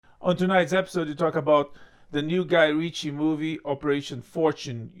On tonight's episode, we talk about the new Guy Ritchie movie, Operation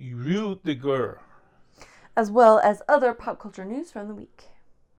Fortune, Rue de Guerre. As well as other pop culture news from the week.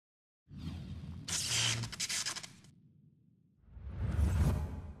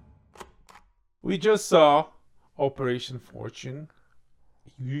 We just saw Operation Fortune,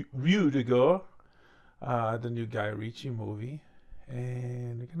 Rue de Guerre, the new Guy Ritchie movie,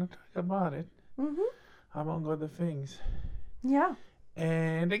 and we're gonna talk about it, among other things. Yeah.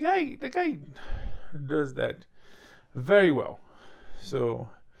 And the guy does that very well. So,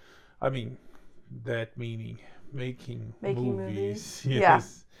 I mean, that meaning making movies.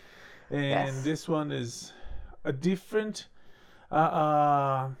 Yes. Yeah. And Yes. this one is a different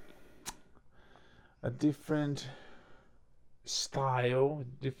a different style,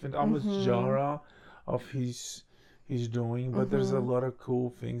 different almost genre of his doing, but there's a lot of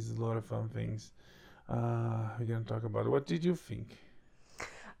cool things, a lot of fun things. We're gonna talk about it. What did you think?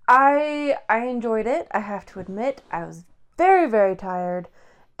 I enjoyed it. I have to admit, I was very, very tired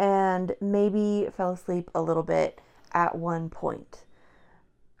and maybe fell asleep a little bit at one point.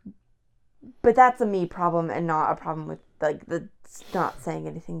 But that's a me problem and not a problem with the not saying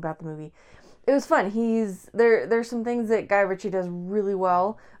anything about the movie. It was fun. There's some things that Guy Ritchie does really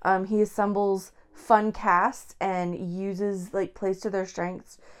well. He assembles fun cast and plays to their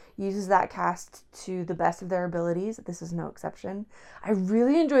strengths, uses that cast to the best of their abilities. This is no exception. I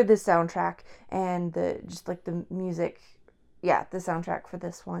really enjoyed this soundtrack and the music. Yeah, the soundtrack for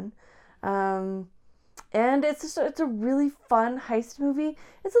this one. And it's a really fun heist movie.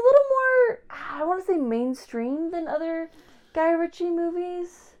 It's a little more, I want to say, mainstream than other Guy Ritchie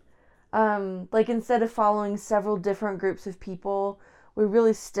movies. Instead of following several different groups of people, we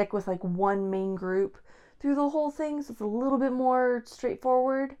really stick with one main group through the whole thing, so it's a little bit more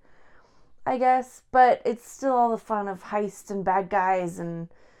straightforward, I guess, but it's still all the fun of heist and bad guys and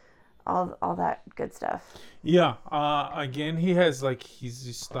all that good stuff. Yeah, again, he has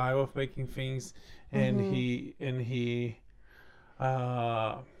his style of making things, and he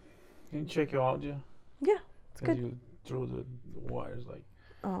can you check your audio? Yeah, it's good. You throw the wires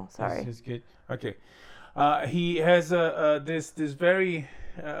Oh, sorry. It's good. Okay. He has this very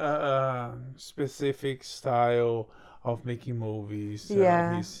specific style of making movies.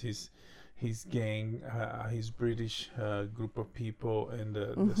 Yeah. His gang, his British group of people, and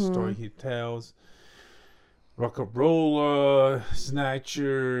the story he tells. Rock and Roller,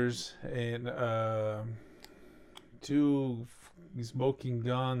 Snatchers, and two Smoking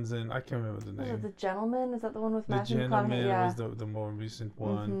Guns, and I can't remember the name. Was it The Gentleman? Is that the one with The Matthew McConaughey? Gentleman Yeah. was the more recent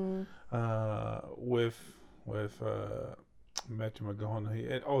one, with Matthew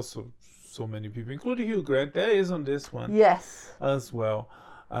McConaughey, and also so many people, including Hugh Grant, that is on this one. Yes. As well.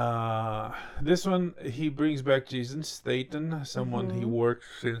 This one, he brings back Jason Statham, someone he worked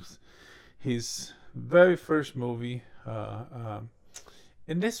since his very first movie. And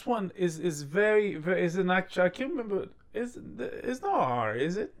this one is very, very, is an actual, I can't remember, it's not R,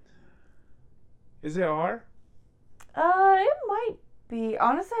 is it? Is it R? It might be.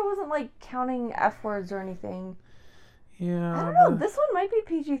 Honestly, I wasn't counting F words or anything. Yeah. I don't know. This one might be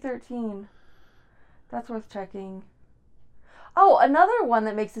PG-13. That's worth checking. Oh, another one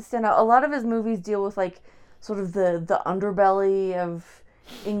that makes it stand out. A lot of his movies deal with sort of the underbelly of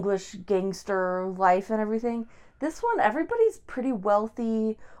English gangster life and everything. This one, everybody's pretty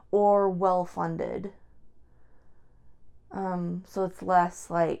wealthy or well funded. So it's less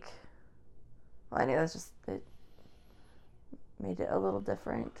well, I know that's just it made it a little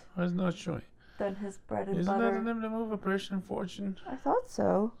different. It's not showing. Than his bread and Isn't butter. that the name of the movie, Operation Fortune? I thought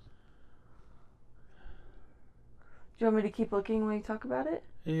so. Do you want me to keep looking when you talk about it?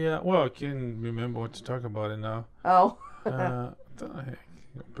 Yeah, well, I can't remember what to talk about it now. Oh. What the heck?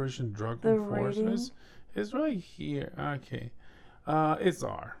 Operation Drug The Enforcement. rating? It's right here. Okay. It's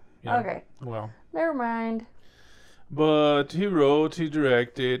R. Yeah. Okay. Well. Never mind. But he wrote, he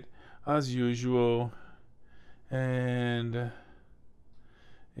directed, as usual. And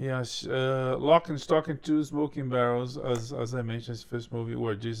yes, Lock and Stock and Two Smoking Barrels, as I mentioned, his first movie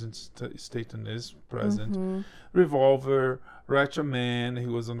where Jason Statham is present. Revolver, Ratchet Man, he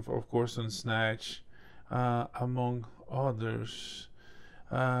was of course on Snatch, among others.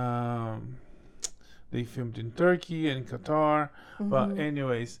 They filmed in Turkey and Qatar, but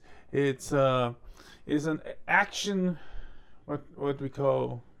anyways, it's an action, what we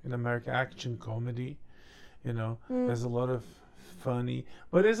call in America action comedy. There's a lot of funny,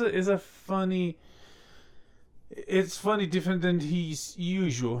 but it's a funny it's funny, different than his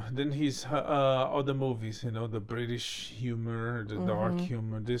usual, than his other movies. You know, the British humor, the dark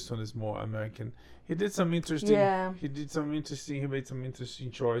humor. This one is more American. He did some interesting. Yeah. He did some interesting. He made some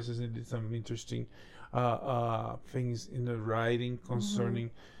interesting choices. He did some interesting things in the writing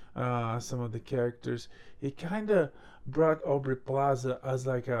concerning some of the characters. He kind of brought Aubrey Plaza as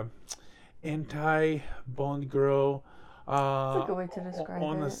like a anti-Bond girl. That's a good way to describe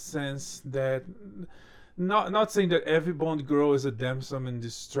on it. a sense that not saying that every Bond girl is a damsel in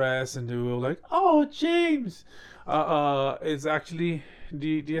distress and they will like, oh, James. It's actually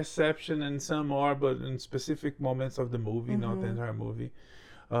the exception, and some are, but in specific moments of the movie, not the entire movie.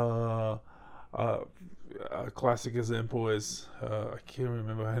 Uh, a classic example is I can't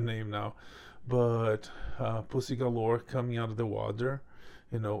remember her name now, but Pussy Galore coming out of the water,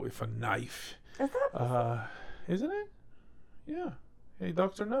 you know, with a knife. Is that? Isn't it? Yeah. Hey,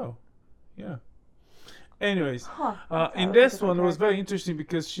 Doctor No. Yeah. Anyways, in this one, it was very interesting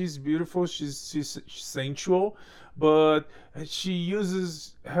because she's beautiful, she's sensual, but she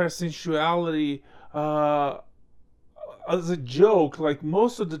uses her sensuality as a joke. Like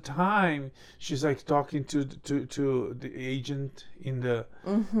most of the time, she's like talking to the agent in the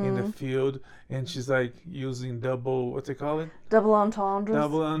field, and she's like using double, what's it called? Double entendres.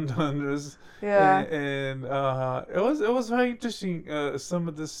 Double entendres. Yeah. And it was very interesting. Some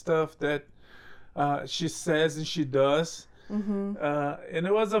of the stuff that she says and she does. And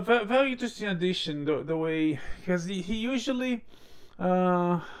it was a very interesting addition, the way, because he usually,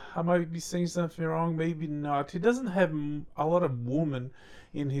 I might be saying something wrong, maybe not. He doesn't have a lot of women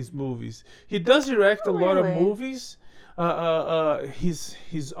in his movies. He does direct a lot of movies,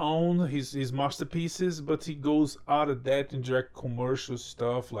 his own, his masterpieces, but he goes out of that and direct commercial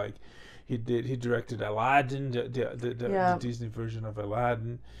stuff. Like he directed Aladdin, the Disney version of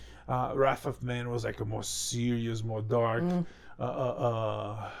Aladdin. Wrath of Man was like a more serious, more dark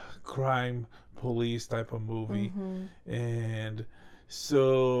crime police type of movie. And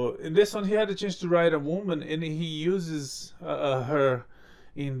so in this one, he had a chance to write a woman, and he uses her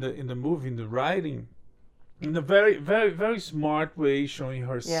in the movie, in the writing, in a very, very, very smart way, showing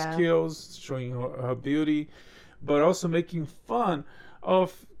her skills, showing her beauty, but also making fun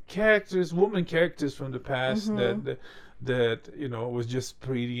of characters, woman characters from the past that you know was just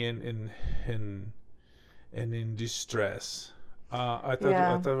pretty and in distress. I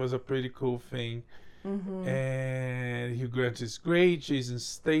thought it was a pretty cool thing. And Hugh Grant is great. Jason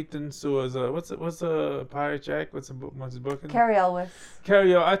Statham. So as what's a Pirate Jack? What's his book? Cary Elwes.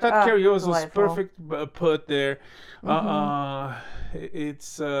 Cary. I thought Cary Elwes was delightful. perfect put there.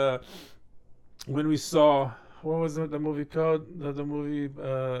 It's when we saw, what was the movie called? The movie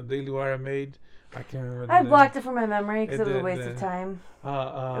Daily Wire made. I can't remember. I blocked it from my memory because it was a waste of time. It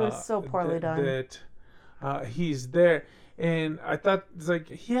was so poorly done. That he's there, and I thought it's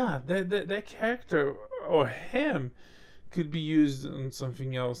like, yeah, that character or him could be used on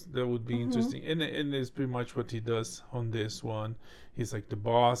something else that would be interesting, and it's pretty much what he does on this one. He's like the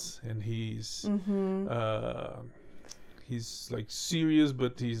boss, and he's like serious,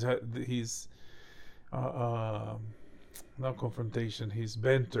 but he's not confrontation. He's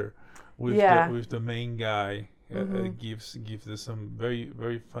banter with the main guy. Gives us some very,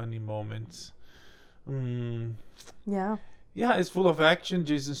 very funny moments. Yeah, it's full of action.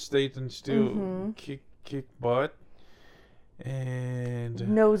 Jason Statham still kick butt, and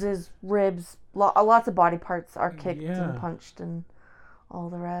noses, ribs, lots of body parts are kicked and punched and all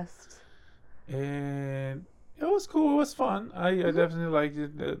the rest. And it was cool. It was fun. I definitely liked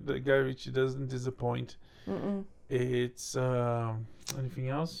it. The Guy Ritchie doesn't disappoint. It's anything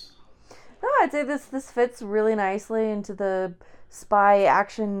else? No, I'd say this fits really nicely into the spy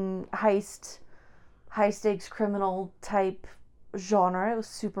action heist, high stakes criminal type genre. It was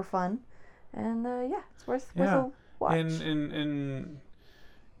super fun, and it's worth a watch. And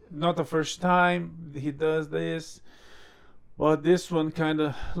not the first time he does this, but this one kind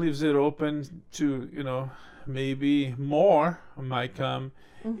of leaves it open to, you know, maybe more might come,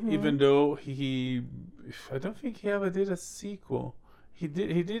 even though I don't think he ever did a sequel. He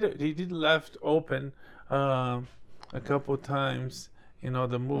did left open a couple times in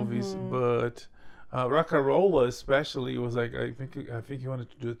other movies, but Rockarola especially was like, I think he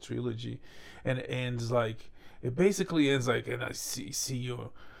wanted to do a trilogy, and it basically ends like, and I see you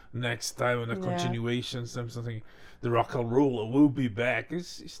next time on a continuation, something. The Rockarola will be back.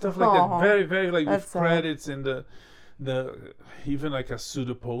 It's stuff like that, very, very like with credits and the even like a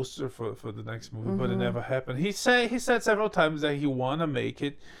pseudo poster for the next movie, but it never happened. He said several times that he wanna make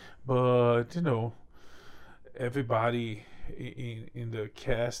it, but you know, everybody in the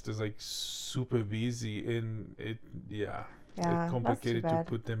cast is like super busy, and it Yeah, it's that's too complicated to bad.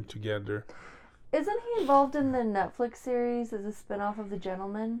 put them together. Isn't he involved in the Netflix series as a spinoff of The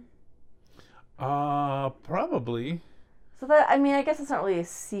Gentleman? Probably. So that, I mean, I guess it's not really a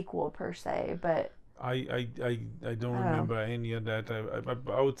sequel per se, but I don't I don't know. remember any of that.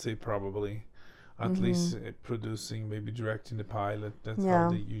 I would say probably, at least producing, maybe directing the pilot. That's how Yeah.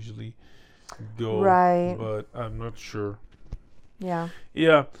 they usually go. Right. But I'm not sure. Yeah.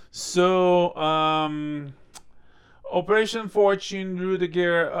 Yeah. So Operation Fortune,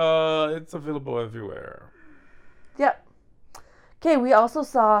 Rudiger. It's available everywhere. Yep. Okay, we also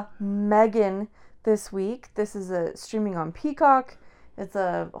saw Megan this week. This is a streaming on Peacock. It's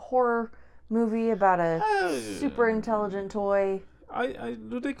a horror movie about a super intelligent toy. I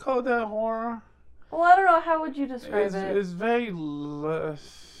do they call that horror? Well, I don't know. How would you describe it? It's very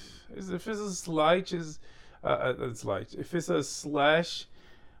if it's a slash is slash. If it's a slash,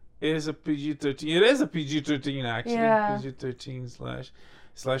 it is a PG-13. It is a PG-13 actually. Yeah. PG-13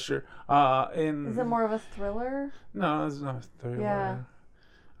 slasher. And Is it more of a thriller? No, it's not a thriller. Yeah.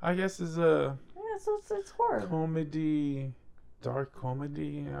 I guess it's a Yeah, so it's horror. comedy, dark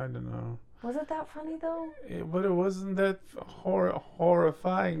comedy. I don't know. Was it that funny though? But it wasn't that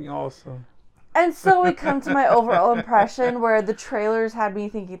horrifying also. And so we come to my overall impression where the trailers had me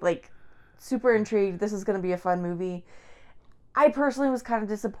thinking, like, super intrigued. This is going to be a fun movie. I personally was kind of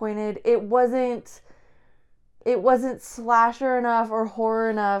disappointed. It wasn't slasher enough or horror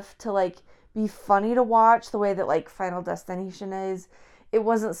enough to, like, be funny to watch the way that, like, Final Destination is. It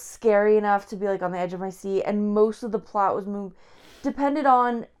wasn't scary enough to be, like, on the edge of my seat. And most of the plot was depended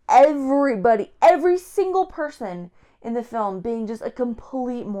on everybody, every single person in the film being just a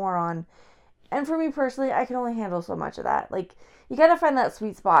complete moron. And for me personally, I can only handle so much of that. Like, you gotta find that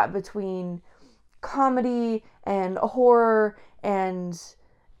sweet spot between comedy and horror and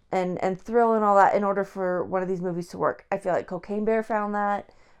thrill and all that in order for one of these movies to work. I feel like Cocaine Bear found that.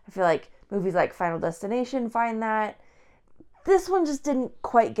 I feel like movies like Final Destination find that. This one just didn't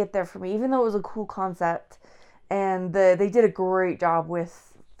quite get there for me, even though it was a cool concept. And they did a great job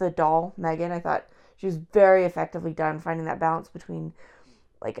with the doll, Megan. I thought she was very effectively done finding that balance between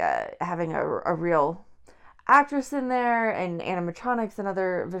like having a real actress in there and animatronics and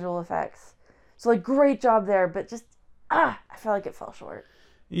other visual effects. So like great job there, but just I felt like it fell short.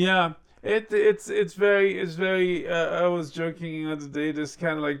 Yeah, it's very. I was joking the other day. This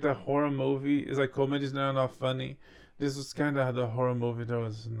kind of like the horror movie. It's like comedies now not funny. This was kind of the horror movie that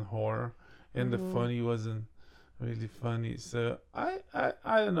was in horror, and the funny wasn't really funny. So I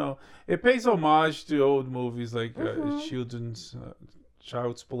don't know. It pays homage to old movies like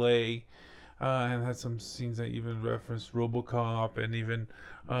Child's Play, and had some scenes that even referenced RoboCop and even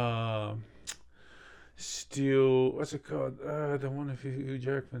still what's it called? The one of Hugh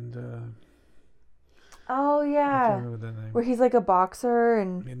Jackman. Oh I can't yeah, remember the name. where he's like a boxer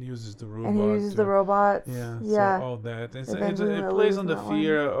and Uses the robot. and he uses the robots. Yeah, Yeah. so all that. It Evangeline plays Lilly's on in the that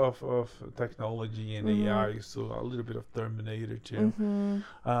fear of technology and Mhm. AI, so a little bit of Terminator too. Mm-hmm.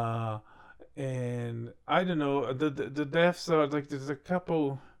 And I don't know, the deaths are like there's a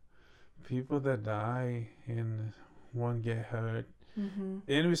couple people that die and one get hurt. Mm-hmm.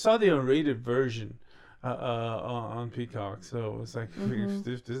 And we saw the unrated version on Peacock, so it's like Mhm.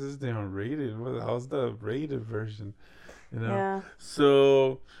 if this is the unrated, how's the rated version? You know? Yeah.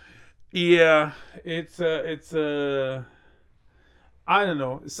 So yeah, it's I don't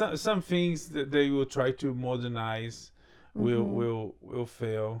know. Some things that they will try to modernize will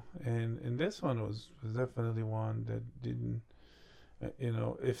fail, and this one was definitely one that didn't.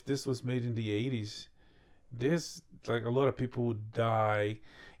 If this was made in the 80s, this like a lot of people would die.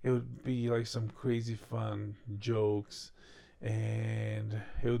 It would be like some crazy fun jokes, and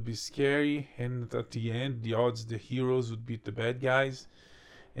it would be scary. And at the end, the heroes would beat the bad guys,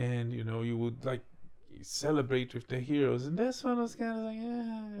 and you would like celebrate with the heroes. And this one was kind of like,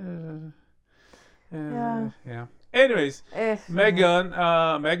 yeah. Anyways,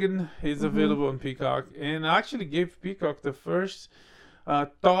 Megan is available on Peacock, and I actually gave Peacock the first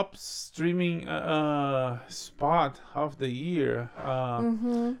top streaming spot of the year.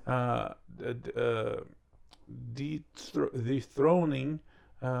 Dethroning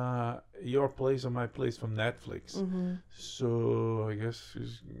Your Place or My Place from Netflix. So I guess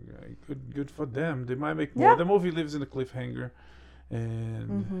it's good for them. They might make more. Yeah. The movie lives in a cliffhanger,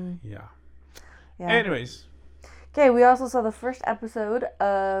 and Yeah. Anyways, Okay, we also saw the first episode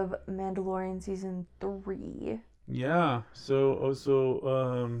of Mandalorian season 3. yeah. So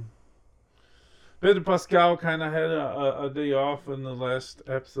also Pedro Pascal kind of had a day off in the last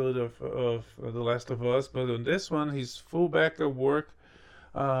episode of The Last of Us, but on this one, he's full back at work,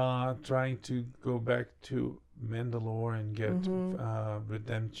 trying to go back to Mandalore and get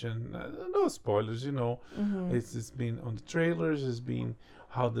redemption. No spoilers, you know. It's been on the trailers. It's been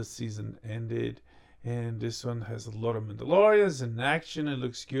how the season ended, and this one has a lot of Mandalorians and action. It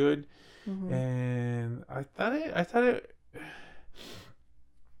looks good, and I thought it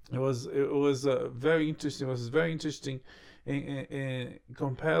was very interesting. It was very interesting and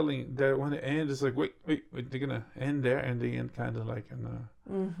compelling that when it ends, it's like wait, they're gonna end there, and they end kind of like in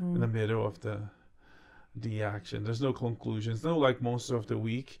the middle of the action. There's no conclusions, no like Monster of the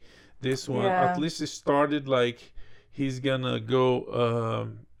Week. This one, at least it started like he's gonna go.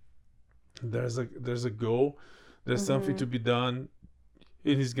 There's a goal. There's something to be done,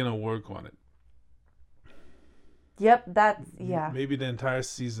 and he's gonna work on it. Yep, that's Maybe the entire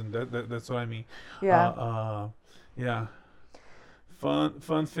season. That's what I mean. Yeah. Yeah.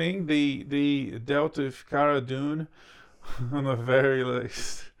 Fun thing. They dealt with Cara Dune on a very like.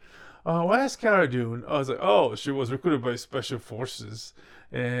 Where's Cara Dune? I was like, oh, she was recruited by Special Forces,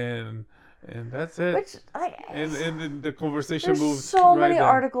 and that's it. Which and then the conversation there's moved. so right many then.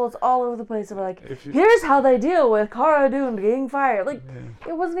 articles all over the place that are like, here's how they deal with Cara Dune getting fired. Like,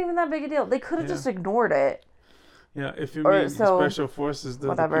 it wasn't even that big a deal. They could have just ignored it. Yeah, if you mean Special Forces,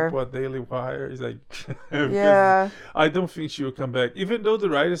 the people at Daily Wire, is like, yeah. I don't think she will come back. Even though the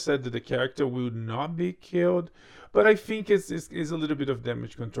writer said that the character will not be killed, but I think it's a little bit of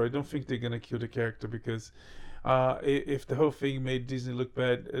damage control. I don't think they're gonna kill the character because if the whole thing made Disney look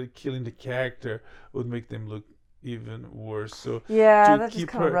bad, killing the character would make them look even worse. So yeah, that just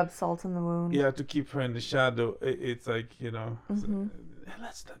kind of rubs salt in the wound. Yeah, to keep her in the shadow, it's like so,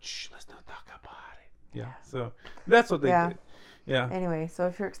 let's not talk about it. Yeah, so that's what they did. Yeah. Anyway, so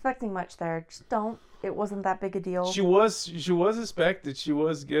if you're expecting much there, just don't. It wasn't that big a deal. She was expected. She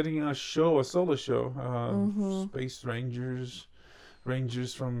was getting a solo show, Space Rangers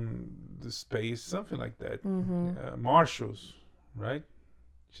from the space, something like that. Marshals, right?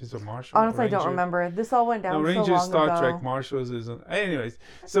 She's a marshal. Honestly, I don't remember. This all went down so Rangers, long Star ago. Trek, Marshals isn't. Anyways,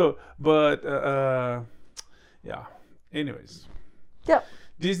 so but yeah. Anyways. Yep.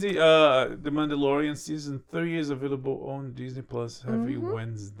 Disney, The Mandalorian season 3 is available on Disney Plus every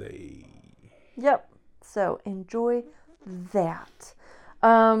Wednesday. Yep. So enjoy that.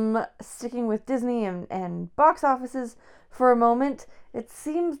 Sticking with Disney and box offices for a moment, it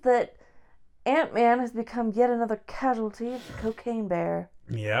seems that Ant-Man has become yet another casualty of the Cocaine Bear.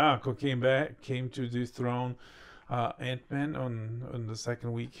 Yeah, Cocaine Bear came to dethrone Ant-Man on the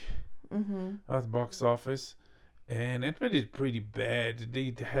second week at the box office. And Ant-Man did pretty bad.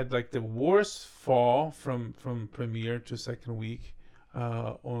 They had like the worst fall from premiere to second week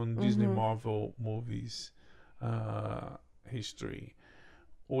on Disney Marvel movies history,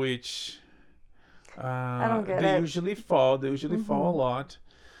 which I don't get they it. usually fall. They usually fall a lot,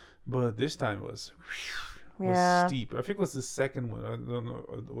 but this time was steep. I think it was the second one. I don't know.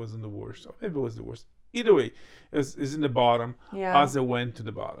 It wasn't the worst. Or maybe it was the worst. Either way, it's in the bottom as it went to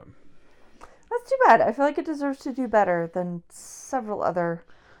the bottom. That's too bad. I feel like it deserves to do better than several other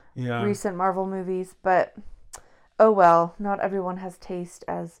recent Marvel movies. But, oh well, not everyone has taste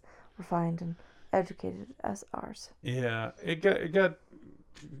as refined and educated as ours. Yeah, it got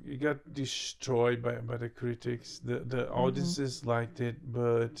destroyed by the critics. The audiences liked it,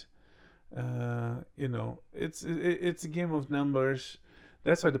 but it's a game of numbers.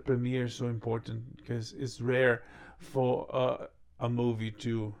 That's why the premiere is so important, because it's rare for a movie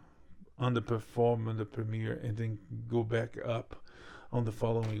to underperform on the premiere and then go back up on the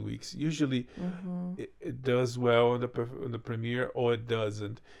following weeks. Usually it does well on the premiere, or it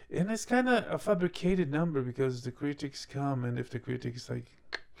doesn't, and it's kind of a fabricated number because the critics come, and if the critics like,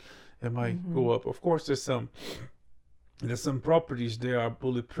 it might go up. Of course, there's some properties that are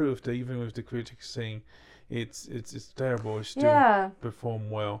bulletproof that even with the critics saying it's terrible, it still perform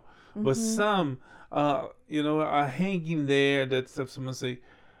well. But some are hanging there that someone say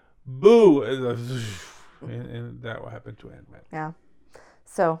boo, and that will happen to Ant-Man. Yeah,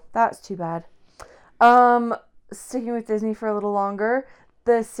 so that's too bad. Sticking with Disney for a little longer,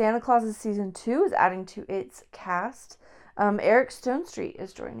 the Santa Claus season 2 is adding to its cast. Eric Stonestreet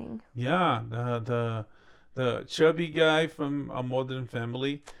is joining. Yeah, the chubby guy from A Modern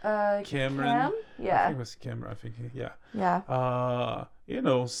Family, Cameron. Yeah, I think it was Cameron. I think yeah.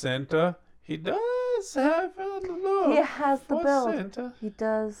 Santa. He does have a look. He has the build. Santa. He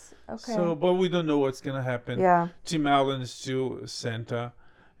does. Okay. So, but we don't know what's gonna happen. Yeah. Tim Allen is still Santa,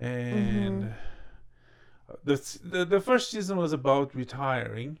 and the first season was about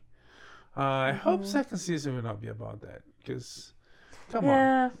retiring. I hope second season will not be about that, because come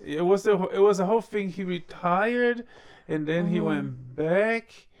Yeah. on, it was a whole thing. He retired, and then he went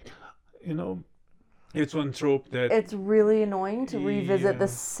back. You know, it's one trope that It's really annoying to revisit Yeah. the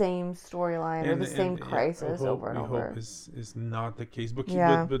same storyline or the same crisis over and we over. hope is not the case. But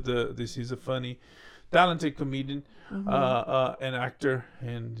Yeah. this is a funny, talented comedian, Mm-hmm. an actor,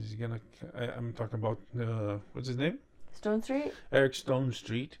 and he's gonna. I'm talking about what's his name? Stone Street? Eric Stone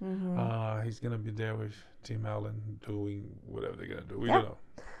Street. Mm-hmm. He's gonna be there with Tim Allen doing whatever they're gonna do. We Yeah. don't know.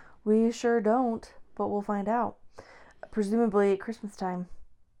 We sure don't, but we'll find out. Presumably at Christmas time.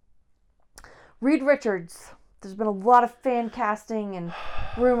 Reed Richards. There's been a lot of fan casting and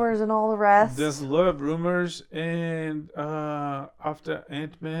rumors and all the rest. There's a lot of rumors, and after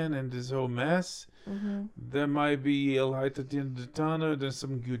Ant-Man and this whole mess, Mm-hmm. there might be a light at the end of the tunnel. There's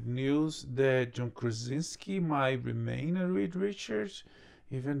some good news that John Krasinski might remain a Reed Richards,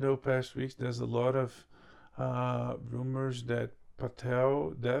 even though past weeks there's a lot of rumors that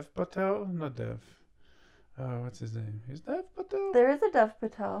Dev Patel, not Dev. What's his name? Is Dev Patel? There is a Dev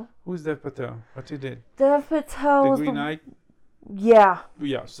Patel. Who's Dev Patel? What he did? Dev Patel The was Green Knight? Yeah.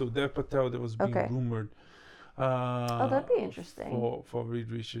 Yeah, so Dev Patel that was being Okay. rumored. Oh, that'd be interesting. For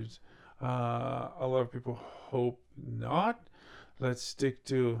Reed Richards. A lot of people hope not. Let's stick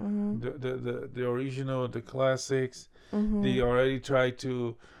to Mm-hmm. the original, the classics. Mm-hmm. They already tried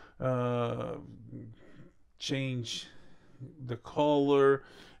to change the color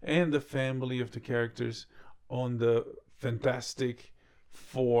and the family of the characters on the Fantastic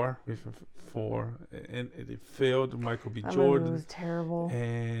Four with four, and it failed. Michael B. That movie Jordan. was terrible.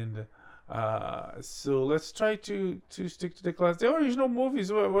 And so let's try to stick to the class. The original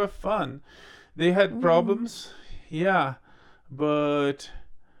movies were fun. They had problems, yeah, but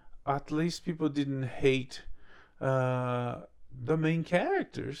at least people didn't hate the main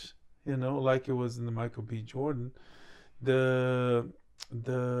characters, you know, like it was in the Michael B. Jordan. The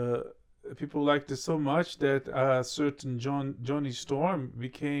people liked it so much that certain Johnny Storm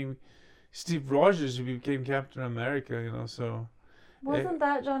became Steve Rogers, who became Captain America, you know, so. Wasn't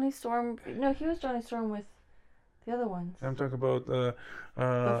that Johnny Storm? No, he was Johnny Storm with the other ones. I'm talking about The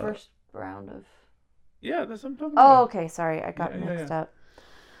first round of. yeah, that's what I'm talking Oh, about. okay. Sorry, I got Yeah, yeah, mixed up.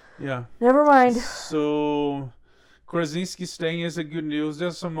 Yeah. Never mind. So Krasinski staying is a good news.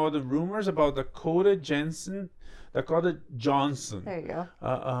 There's some other rumors about Dakota Johnson There you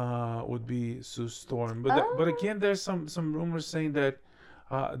go. would be Sue Storm. But again, there's some rumors saying that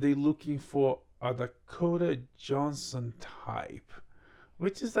they're looking for a Dakota Johnson type,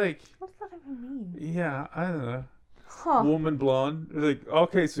 which is like, What's that even mean? yeah, I don't know, Huh. woman blonde. Like,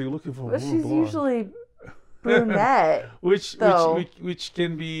 okay, so you're looking for a But woman she's blonde. usually brunette. which though. which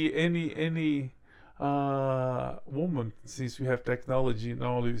can be any woman, since we have technology, not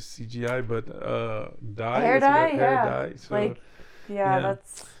only CGI but dye, Hair dye, hair yeah. dye. So, Like, yeah.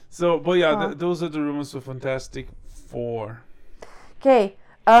 that's. but yeah, Huh. those are the rumors for Fantastic Four. Okay.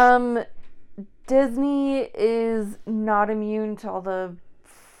 Disney is not immune to all the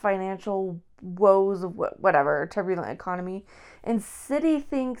financial woes of whatever, turbulent economy. And Citi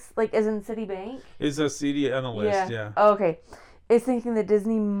thinks, like, as in Citibank? It's a city analyst, yeah. Oh, okay. Is thinking that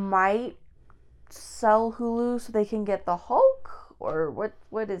Disney might sell Hulu so they can get the Hulk? Or what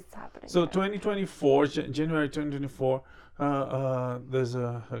is happening? So there? 2024, January 2024, there's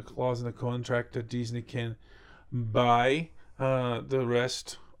a clause in the contract that Disney can buy the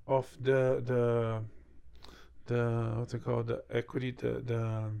rest of the what's it called, the equity,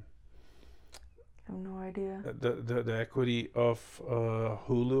 the I have no idea. the equity of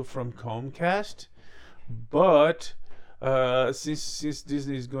Hulu from Comcast, but since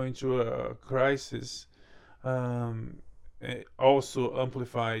Disney is going through a crisis, also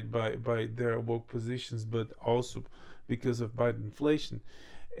amplified by their woke positions, but also because of Biden inflation,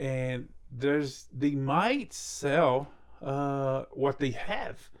 and they might sell what they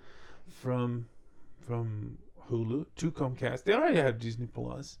have from Hulu to Comcast. They already have Disney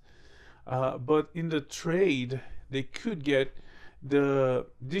Plus. But in the trade, they could get the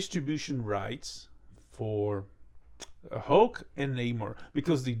distribution rights for Hulk and Namor,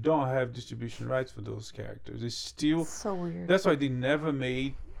 because they don't have distribution rights for those characters. It's still, So weird. that's why they never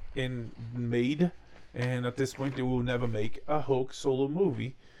made, and at this point they will never make a Hulk solo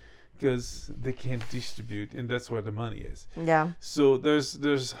movie, because they can't distribute, and that's where the money is. Yeah. So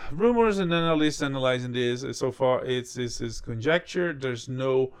there's rumors and analysts analyzing this. So far, it's conjecture. There's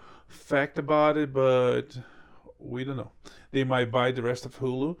no fact about it, but we don't know. They might buy the rest of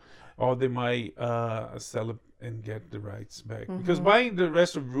Hulu, or they might sell it and get the rights back. Because buying the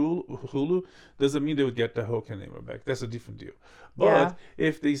rest of Hulu doesn't mean they would get the Hulk and Namor back. That's a different deal. But Yeah.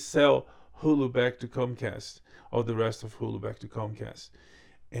 if they sell Hulu back to Comcast, or the rest of Hulu back to Comcast.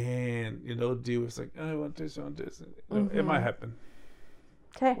 And, deal with like, I want this, I want this. It might happen.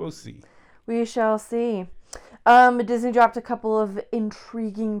 Okay. We'll see. We shall see. Disney dropped a couple of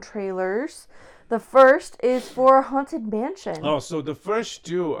intriguing trailers. The first is for Haunted Mansion. Oh, so the first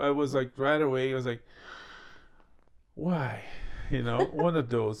two, I was like, right away, I was like, why? One of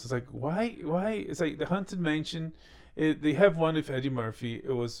those. It's like, why? It's like the Haunted Mansion. They have one with Eddie Murphy.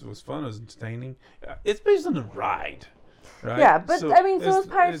 It was fun. It was entertaining. It's based on a ride. Right? Yeah, but so was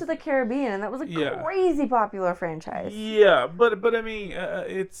Pirates of the Caribbean, and that was a crazy popular franchise. Yeah, but I mean,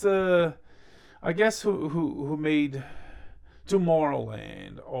 it's I guess who made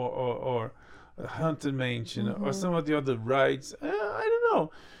Tomorrowland or Haunted Mansion or some of the other rides. I don't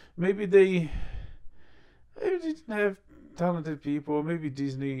know. Maybe they didn't have talented people. Or maybe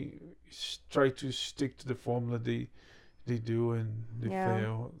Disney tried to stick to the formula they do, and they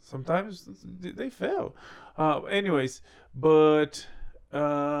fail. Sometimes they fail. Anyways, but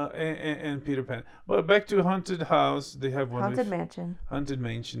and Peter Pan. But back to Haunted House. They have one Haunted Mansion. Haunted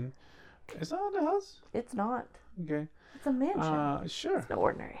Mansion. It's not Haunted House? It's not. Okay. It's a mansion. Sure. It's an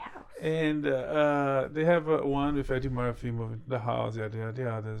ordinary house. And they have one with Eddie Murphy moving to the house. Yeah,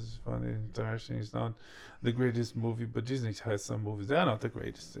 that's funny, interesting. It's not the greatest movie, but Disney has some movies. They're not the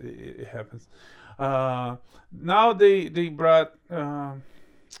greatest. It happens. Now they brought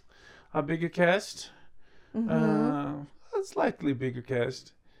a bigger cast. A slightly bigger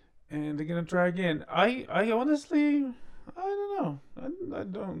cast. And they're going to try again. I honestly, I don't know. I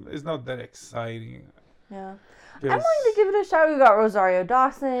don't. It's not that exciting. Yeah. I'm willing to give it a shot. We got Rosario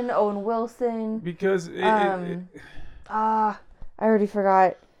Dawson, Owen Wilson. Because I already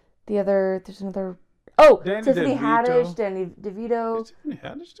forgot the other. There's another. Oh, Tiffany Haddish, Danny DeVito. Is Tiffany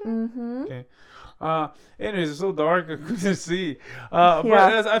Haddish there? Mm-hmm. Okay. Anyways, it's so dark I couldn't see. But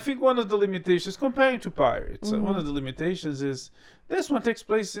I think one of the limitations, comparing to Pirates, one of the limitations is this one takes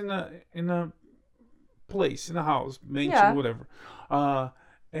place in a place, in a house, mansion, whatever.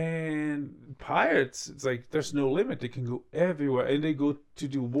 And Pirates, it's like there's no limit. They can go everywhere, and they go to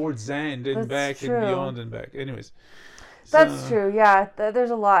the world's end and back and beyond and back. Anyways, that's true. Yeah, there's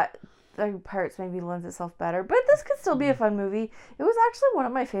a lot. Pirates maybe lends itself better, but this could still be a fun movie. It was actually one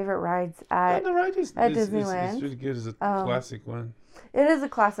of my favorite rides at Disneyland. It's really good. It's a classic one. It is a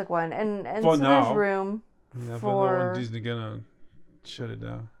classic one, and for so now, there's room for Disney gonna shut it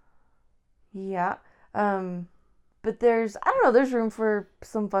down. Yeah. But there's room for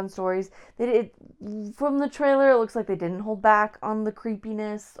some fun stories. From the trailer, it looks like they didn't hold back on the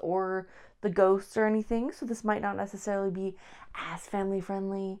creepiness or the ghosts or anything. So this might not necessarily be as family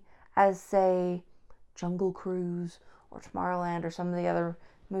friendly as, say, Jungle Cruise or Tomorrowland or some of the other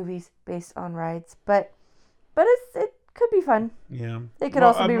movies based on rides. But it could be fun. Yeah. It could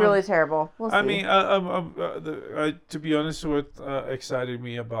also be really terrible. We'll see. I mean, to be honest, what excited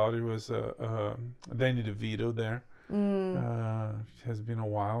me about it was Danny DeVito there. It has been a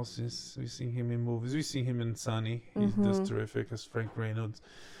while since we've seen him in movies. We've seen him in Sunny. He's just terrific as Frank Reynolds.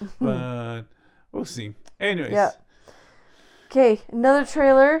 But we'll see. Anyways. Yeah. Okay, another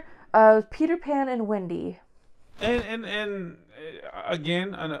trailer of Peter Pan and Wendy. And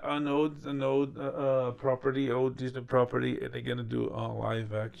again, an old property, old Disney property, and they're gonna do a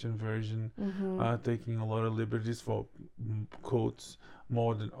live action version, taking a lot of liberties for quotes,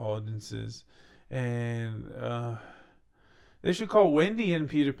 modern audiences, and they should call Wendy and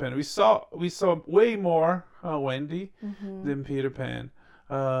Peter Pan. We saw way more Wendy than Peter Pan.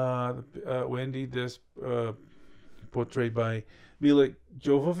 Wendy, this portrayed by Mila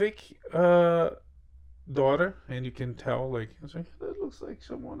Jovovich, daughter, and you can tell, like, I was like, that looks like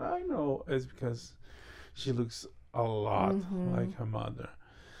someone I know. It's because she looks a lot like her mother.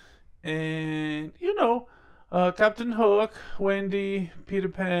 And Captain Hook, Wendy, Peter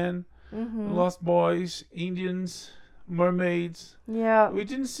Pan, Lost Boys, Indians, mermaids. Yeah. We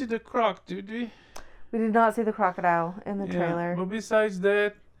didn't see the croc, did we? We did not see the crocodile in the trailer. But besides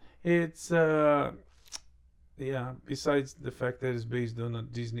that, it's besides the fact that it's based on a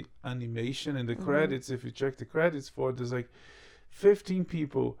Disney animation, and the credits, if you check the credits there's like 15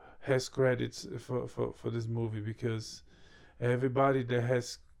 people has credits for this movie, because everybody that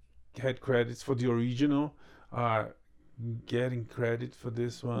has had credits for the original are getting credit for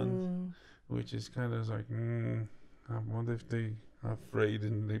this one, which is kind of like, I wonder if they are afraid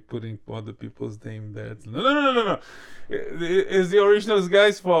and they putting other people's name there. No. It's the original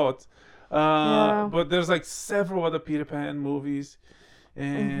guy's fault. But there's like several other Peter Pan movies,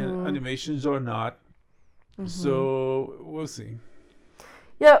 and animations or not. So we'll see.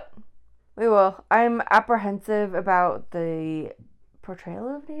 Yep, we will. I'm apprehensive about the portrayal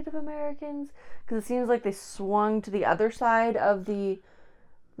of Native Americans, because it seems like they swung to the other side of the,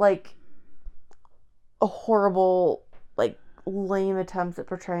 like, a horrible, like, lame attempts at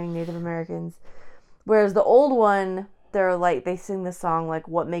portraying Native Americans. Whereas the old one, they're like, they sing the song, like,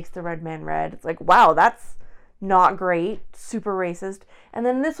 what makes the red man red? It's like, wow, that's not great, super racist. And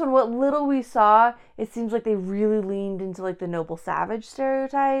then this one, what little we saw, it seems like they really leaned into, like, the noble savage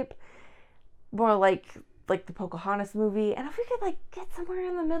stereotype, more like the Pocahontas movie. And if we could, like, get somewhere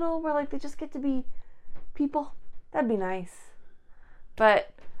in the middle where, like, they just get to be people, that'd be nice.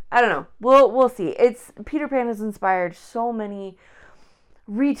 But I don't know, we'll see. It's Peter Pan has inspired so many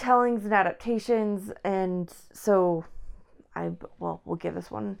retellings and adaptations, and so we'll give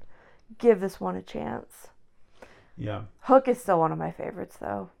this one a chance. Yeah. Hook is still one of my favorites,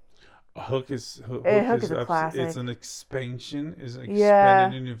 though. Hook is a classic. It's an expansion, it's an Yeah.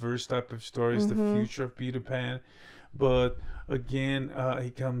 expanded universe type of story. It's the future of Peter Pan, but again,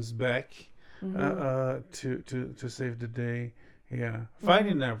 he comes back to save the day. Yeah,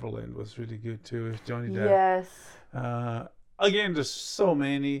 Finding Neverland was really good too with Johnny Depp. Yes. Again, there's so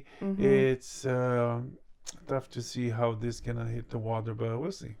many. It's tough to see how this gonna hit the water, but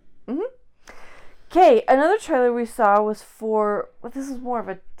we'll see. Okay, another trailer we saw was for, this is more of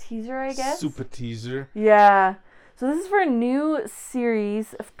a teaser, I guess. Super teaser. Yeah. So this is for a new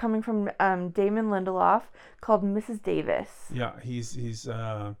series coming from Damon Lindelof called Mrs. Davis. Yeah, he's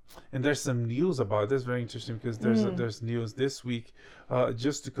and there's some news about this. Very interesting because there's news this week.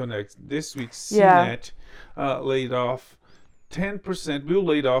 Just to connect, this week CNET laid off 10%. We'll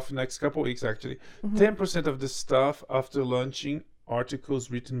laid off the next couple of weeks actually. 10% of the staff after launching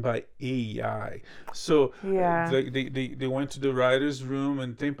articles written by AI. So they went to the writer's room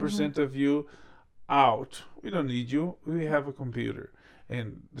and 10% of you out. We don't need you. We have a computer.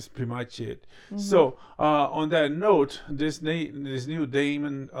 And that's pretty much it. So on that note, this new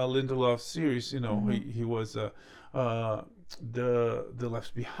Damon Lindelof series, you know, he was the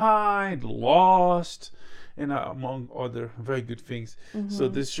Left Behind, Lost, and among other very good things. So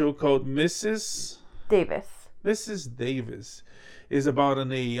this show called Mrs. Davis is about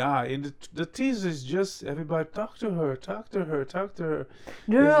an AI, and the teaser is just everybody talk to her.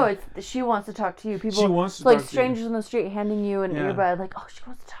 No, it's she wants to talk to you. People, she wants to like talk to strangers you. in the street handing you an earbud, like, oh, she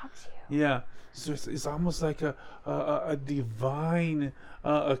wants to talk to you. Yeah, so it's almost like a divine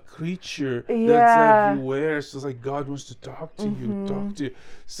creature that's everywhere. So it's like God wants to talk to you,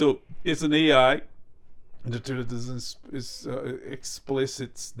 So it's an AI. The trailer doesn't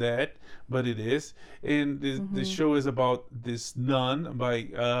explicit that, but it is. And the show is about this nun by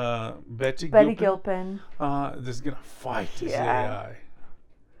Betty Gilpin. That's gonna fight this AI.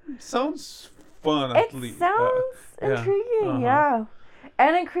 Sounds fun. At least. Sounds intriguing, yeah.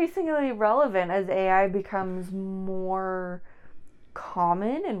 And increasingly relevant as AI becomes more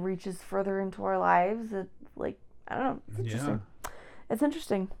common and reaches further into our lives. It, like, I don't know. It's interesting. It's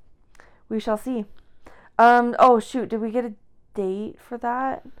interesting. We shall see. Oh shoot, did we get a date for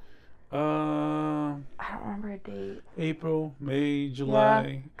that? I don't remember a date. April, May,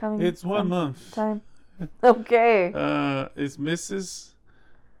 July. Coming. It's 1 month. Time. Okay. It's Mrs.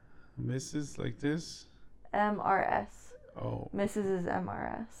 like this. MRS. Oh. Mrs. is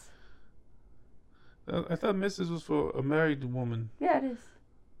MRS. I thought Mrs. was for a married woman. Yeah, it is.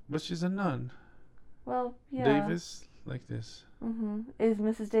 But she's a nun. Well, yeah. Davis, like this. Is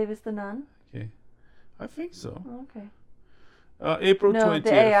Mrs. Davis the nun? Okay. I think so. Okay. April 20th. No,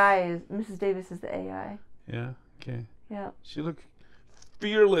 the AI is Mrs. Davis is the AI. Yeah. Okay. Yeah. She looked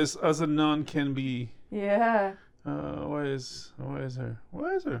fearless as a nun can be. Yeah. Where is her?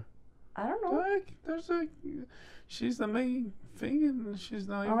 Where is her? I don't know. Like, she's the main thing, and she's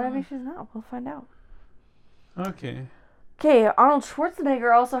not. Or maybe she's not. We'll find out. Okay. Okay, Arnold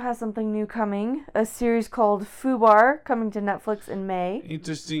Schwarzenegger also has something new coming. A series called FUBAR coming to Netflix in May.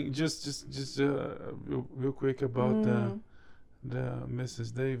 Interesting. Just real quick about the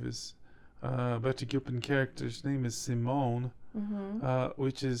Mrs. Davis. Betty Gilpin character's name is Simone,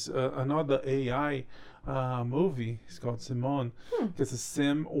 which is another AI movie. It's called Simone. It's a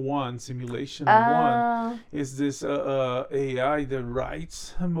Simulation 1. Is this AI that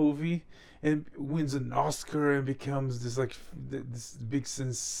writes a movie and wins an Oscar and becomes this big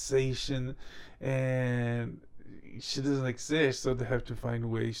sensation, and she doesn't exist, so they have to find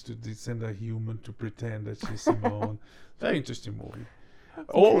ways to send a human to pretend that she's Simone. Very interesting movie.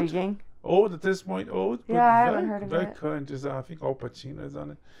 Intriguing. Old at this point, but I haven't heard of very it. current. I think Al Pacino is on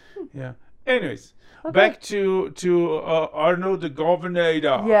it. Yeah. Anyways, back to Arnold the Governor.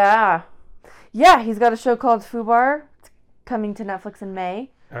 Yeah, he's got a show called FUBAR. It's coming to Netflix in May.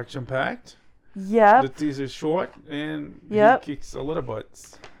 Action packed. Yep. The teaser short, and Yep. he kicks a lot of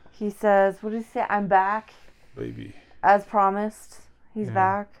butts, He says, what did he say? I'm back. baby. As promised. He's Yeah.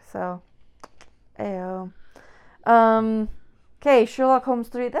 back. So, ayo. Okay, Sherlock Holmes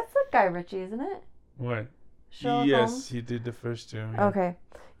 3. That's like Guy Ritchie, isn't it? What? Sherlock Yes, Holmes? he did the first two. Yeah. Okay.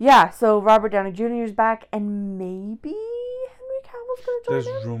 Yeah, so Robert Downey Jr. is back, and maybe Henry Cavill's going to join There's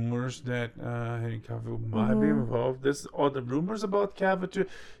him? rumors that Henry Cavill might be Mhm. involved. There's other rumors about Cavill too.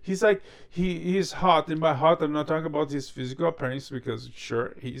 He's like he's hot, and by hot I'm not talking about his physical appearance because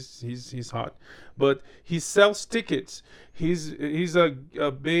sure he's hot, but he sells tickets. He's a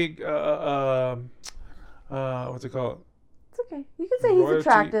big what's it called? It's okay. You can say he's Royalty-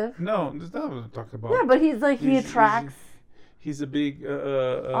 attractive. No, that's not what I'm talking about. Yeah, but he's like, he He's- attracts He's a big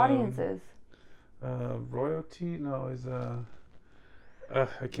audiences. royalty. No, is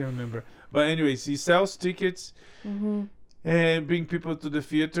I can't remember. But anyways, he sells tickets Mm-hmm. and bring people to the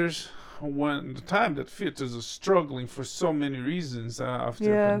theaters. When the time that theaters are struggling for so many reasons after the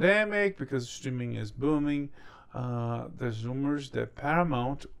Yeah. pandemic, because streaming is booming. There's rumors that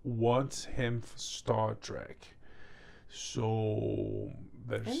Paramount wants him for Star Trek. So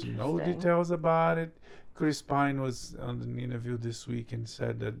there's no Interesting. details about it. Chris Pine was on an interview this week and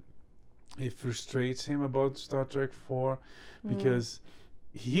said that it frustrates him about Star Trek 4 because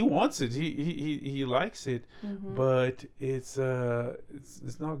he wants it. He likes it, Mm-hmm. but it's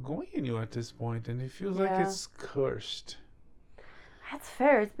not going anywhere at this point, and he feels like Yeah. it's cursed. That's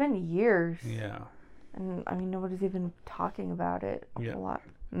fair. It's been years. Yeah. And, I mean, nobody's even talking about it a Yeah. whole lot.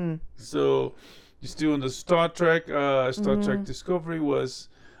 Mm. So, you're still on the Star Trek. Star Mm-hmm. Trek Discovery was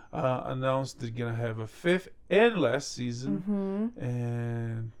announced they're gonna have a 5th and last season, Mm-hmm.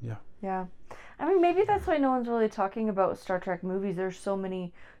 and yeah. Yeah. I mean, maybe that's why no one's really talking about Star Trek movies. There's so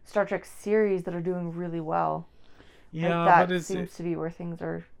many Star Trek series that are doing really well. Yeah, like that but it's seems to be where things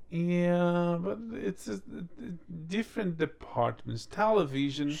are. yeah, but it's different departments.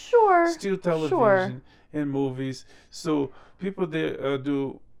 Television, Sure. still television and movies. So people that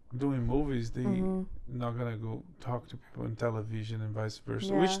doing movies, they Mhm. not gonna go talk to people in television and vice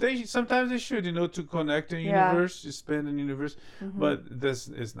versa. Yeah. Which they sometimes they should, to connect a Yeah. universe, expand a universe. Mhm. But this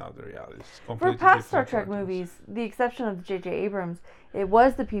is not the reality. It's For completely past Star different Trek cartoons. movies, the exception of J.J. Abrams, it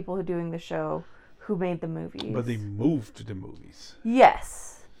was the people who doing the show who made the movies. But they moved to the movies.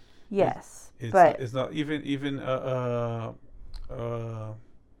 Yes. Yes. But It's not even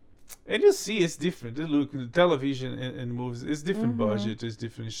and you see it's different. Look, the television and movies, it's different Mhm. budget, it's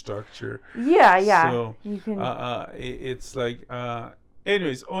different structure. yeah. So You can. it's like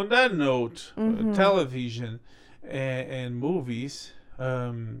anyways, on that note, Mhm. television and movies,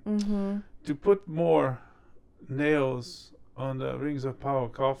 Mm-hmm. to put more nails on the Rings of Power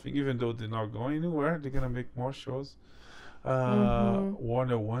coffin, even though they're not going anywhere, they're gonna make more shows. Mhm.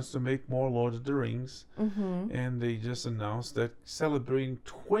 Warner wants to make more Lord of the Rings, Mm-hmm. and they just announced that celebrating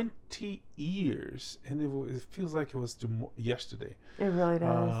 20 years, and it feels like it was yesterday. It really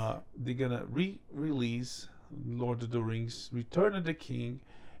does. They're gonna re-release Lord of the Rings: Return of the King,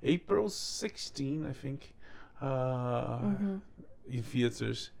 April 16, I think, Mm-hmm. in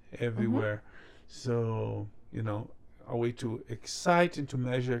theaters everywhere. So a way to excite and to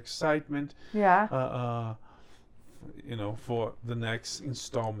measure excitement. Yeah. For the next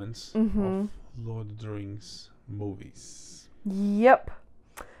installments Mhm. of Lord of the Rings movies. Yep.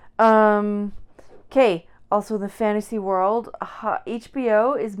 Okay. Also, in the fantasy world,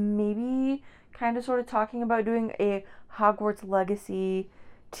 HBO is maybe kind of sort of talking about doing a Hogwarts Legacy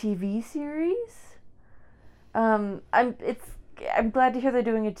TV series. I'm glad to hear they're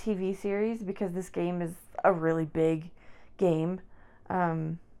doing a TV series because this game is a really big game.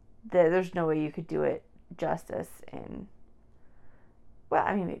 There's no way you could do it justice in. Well,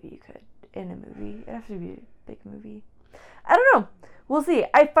 I mean, maybe you could in a movie. It'd have to be a big movie. I don't know. We'll see.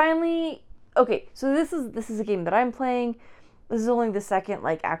 Okay. So this is a game that I'm playing. This is only the second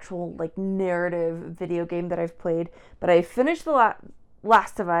actual narrative video game that I've played, but I finished the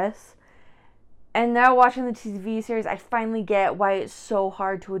Last of Us. And now watching the TV series, I finally get why it's so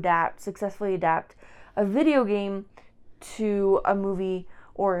hard to successfully adapt a video game to a movie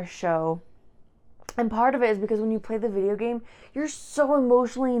or a show. And part of it is because when you play the video game, you're so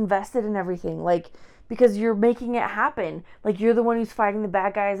emotionally invested in everything. Because you're making it happen. You're the one who's fighting the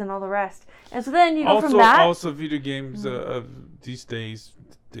bad guys and all the rest. And so then you go from that. Also, video games these days,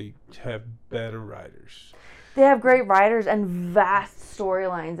 they have better writers. They have great writers and vast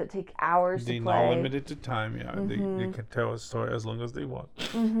storylines that take hours They're to not play. limited to time. Yeah, they can tell a story as long as they want.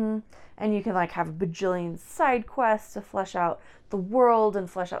 Mm-hmm. And you can have a bajillion side quests to flesh out the world and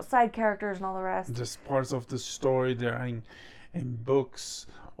flesh out side characters and all the rest. Just parts of the story they're in books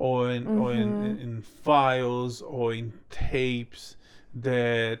or in files or in tapes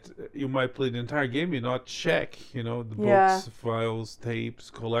that you might play the entire game, you not check, the books, files, tapes,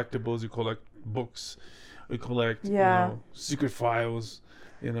 collectibles. You collect books, you collect, secret files,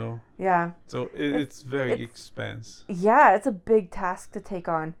 Yeah. So it's very expensive. Yeah, it's a big task to take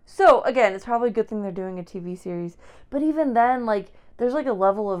on. So again, it's probably a good thing they're doing a TV series. But even then, like, there's like a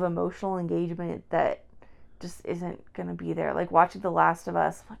level of emotional engagement that just isn't gonna be there. Like watching The Last of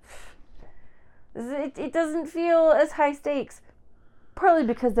Us, it doesn't feel as high stakes. Partly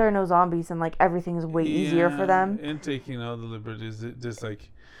because there are no zombies and like everything is way easier for them. And taking all the liberties, just like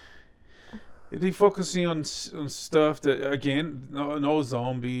they focusing on stuff that, again, no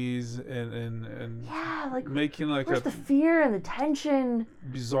zombies and like making like where's the fear and the tension,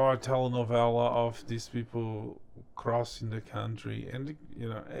 bizarre telenovela of these people crossing the country, and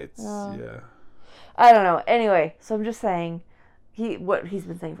it's I don't know. Anyway, so I'm just saying, what he's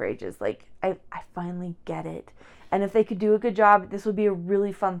been saying for ages. Like I finally get it, and if they could do a good job, this would be a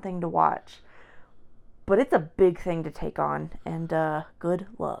really fun thing to watch. But it's a big thing to take on, and good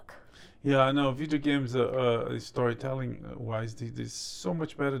luck. Yeah, I know. Video games, storytelling-wise, they're so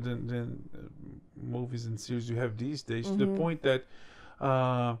much better than movies and series you have these days. To the point that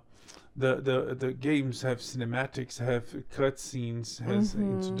the games have cinematics, have cutscenes, has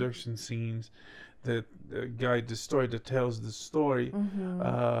introduction scenes that guide the story, that tells the story,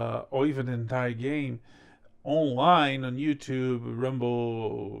 or even the entire game. Online on YouTube,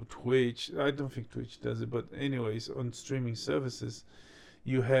 Rumble, Twitch. I don't think Twitch does it, but anyways, on streaming services,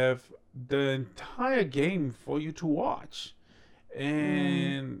 you have the entire game for you to watch.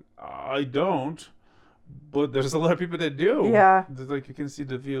 And I don't, but there's a lot of people that do. Yeah. Like, you can see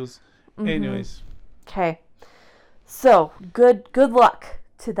the views. Anyways. Okay. So, good luck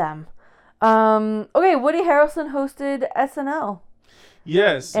to them. Okay, Woody Harrelson hosted SNL.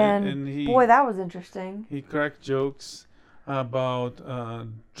 Yes, and he, boy, that was interesting. He cracked jokes about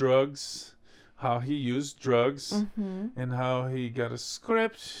drugs, how he used drugs, and how he got a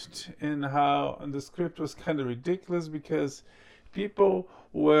script, and how the script was kind of ridiculous because people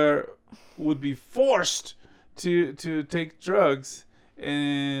would be forced to take drugs,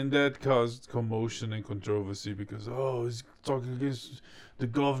 and that caused commotion and controversy because he's talking against the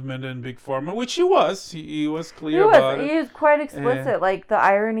government and big pharma, which he was. He was clear about it. He was quite explicit, like the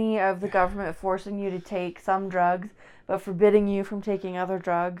irony of the government forcing you to take some drugs but forbidding you from taking other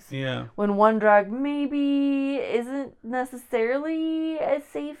drugs. Yeah. When one drug maybe isn't necessarily as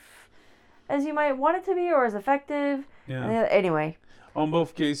safe as you might want it to be or as effective. Yeah. Anyway. On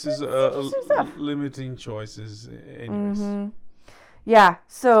both cases, limiting choices. Anyways. Yeah.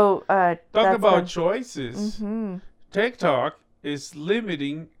 So talk about choices. TikTok is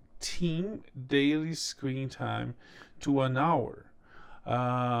limiting teen daily screen time to 1 hour.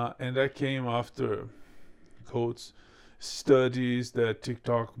 And that came after, quotes, studies that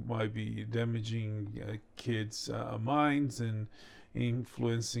TikTok might be damaging kids' minds and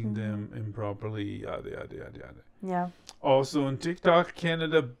influencing them improperly, yada, yada, yada, yada. Yeah. Also on TikTok,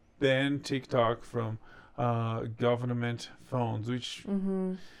 Canada banned TikTok from government phones, which...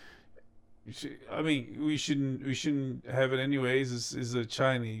 I mean, we shouldn't have it anyways. Is a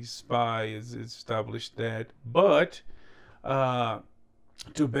Chinese spy is established that, but to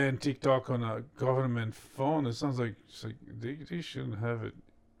ban TikTok on a government phone, it sounds like they shouldn't have it.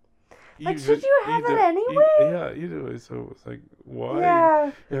 Like, should you have it anyway? Either way. So it's like, why?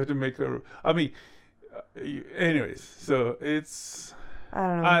 Yeah. You have to make a. I mean, anyways. So it's.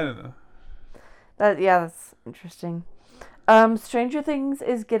 I don't know. That's interesting. Stranger Things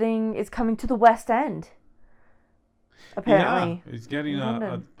is coming to the West End. Apparently. Yeah, it's getting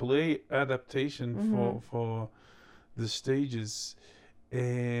a play adaptation for the stages,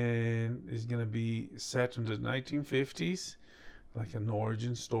 and it's gonna be set in the 1950s, like an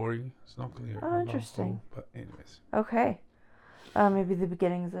origin story. It's not clear. Oh, interesting. But anyways. Okay. Maybe the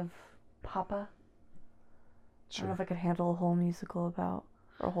beginnings of Papa. Sure. I don't know if I could handle a whole musical about,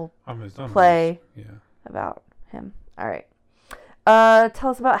 or a whole it's not play about him. All right.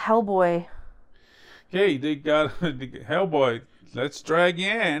 Tell us about Hellboy. Okay, they got Hellboy. Let's try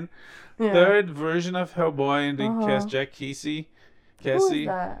again. Third version of Hellboy, and they cast Jack Casey. Who is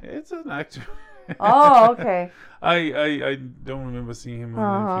that? It's an actor. Oh, okay. I don't remember seeing him in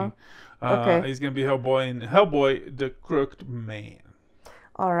anything. Okay. He's gonna be Hellboy in Hellboy: The Crooked Man.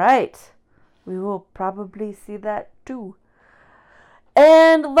 All right. We will probably see that too.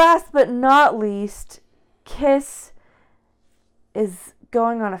 And last but not least, Kiss is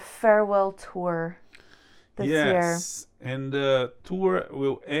going on a farewell tour this year. Yes, and the tour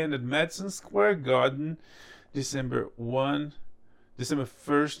will end at Madison Square Garden December December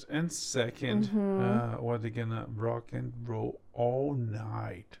 1st and 2nd. Mm-hmm. What they're gonna rock and roll all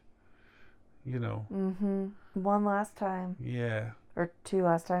night. You know. Mm-hmm. One last time. Yeah. Or two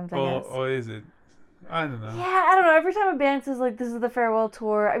last times, I guess. Or is it? I don't know. Yeah, I don't know. Every time a band says, like, this is the farewell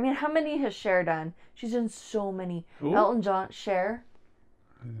tour, I mean, how many has Cher done? She's done so many. Who? Elton John, Cher.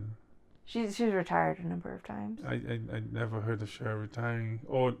 Yeah. She's retired a number of times. I never heard of Cher retiring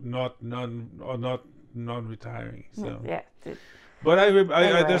or not retiring. So. Yeah. Dude. But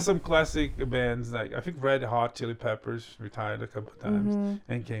Anyway. there's some classic bands like I think Red Hot Chili Peppers retired a couple times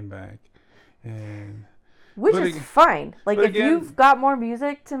and came back, and which but is fine. Like but if again- you've got more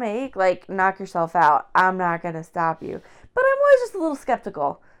music to make, like knock yourself out. I'm not gonna stop you. But I'm always just a little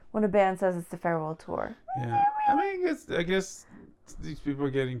skeptical when a band says it's the farewell tour. yeah. I mean, I guess these people are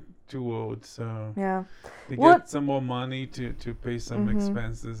getting too old, so Yeah. they What- get some more money to pay some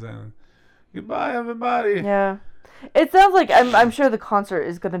expenses and goodbye everybody. Yeah. It sounds like I'm sure the concert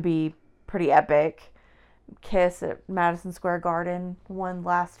is gonna be pretty epic. Kiss at Madison Square Garden one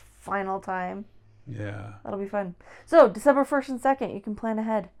last final time. Yeah. That'll be fun. So December 1st and 2nd, you can plan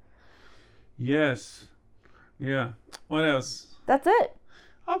ahead. Yes. Yeah. What else? That's it.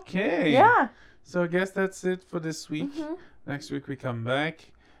 Okay. Yeah. So I guess that's it for this week. Mhm. Next week we come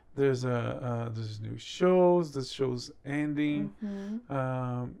back. There's new shows. The show's ending.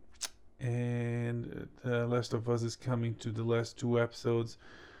 Mhm. And The Last of Us is coming to the last two episodes,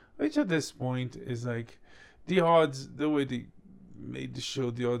 which at this point is like the odds. The way they made the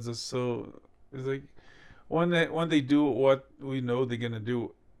show, the odds are so. It's like when they do what we know they're gonna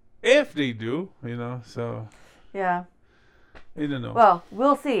do, if they do, So Yeah. I don't know. Well,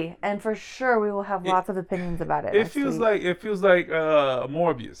 we'll see, and for sure we will have lots of opinions about it. It next feels week. like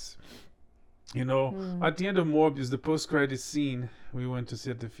Morbius. Hmm. At the end of Morbius, the post-credit scene, we went to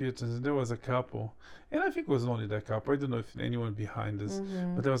see at the theaters, and there was a couple, and I think it was only that couple. I don't know if anyone behind us,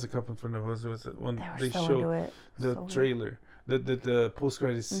 but there was a couple in front of us. There was one They were so into it. the So trailer, the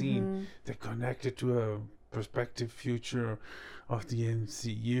post-credit scene that connected to a prospective future of the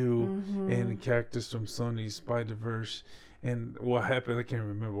MCU and characters from Sony's Spider-Verse. And what happened? I can't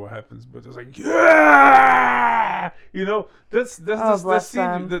remember what happens, but it was like, yeah, that's the bless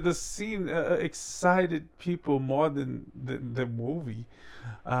scene. them. The scene excited people more than the movie.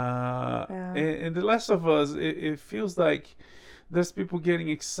 And The Last of Us, it feels like there's people getting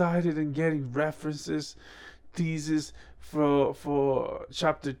excited and getting references, teases for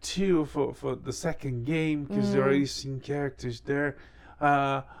chapter 2 for the second game because they're already seeing characters there,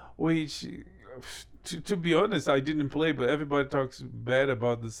 which. To be honest, I didn't play, but everybody talks bad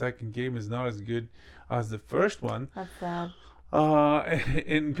about the second game. It's not as good as the first one. That's sad.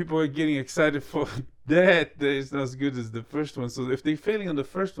 And people are getting excited for that it's not as good as the first one. So if they're failing on the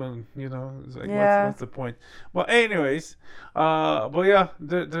first one, it's like, what's the point? But anyways,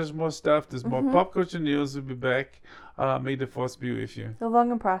 there's more stuff. There's more pop culture news. We'll be back. May the force be with you. So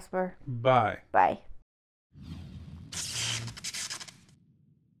long and prosper. Bye. Bye.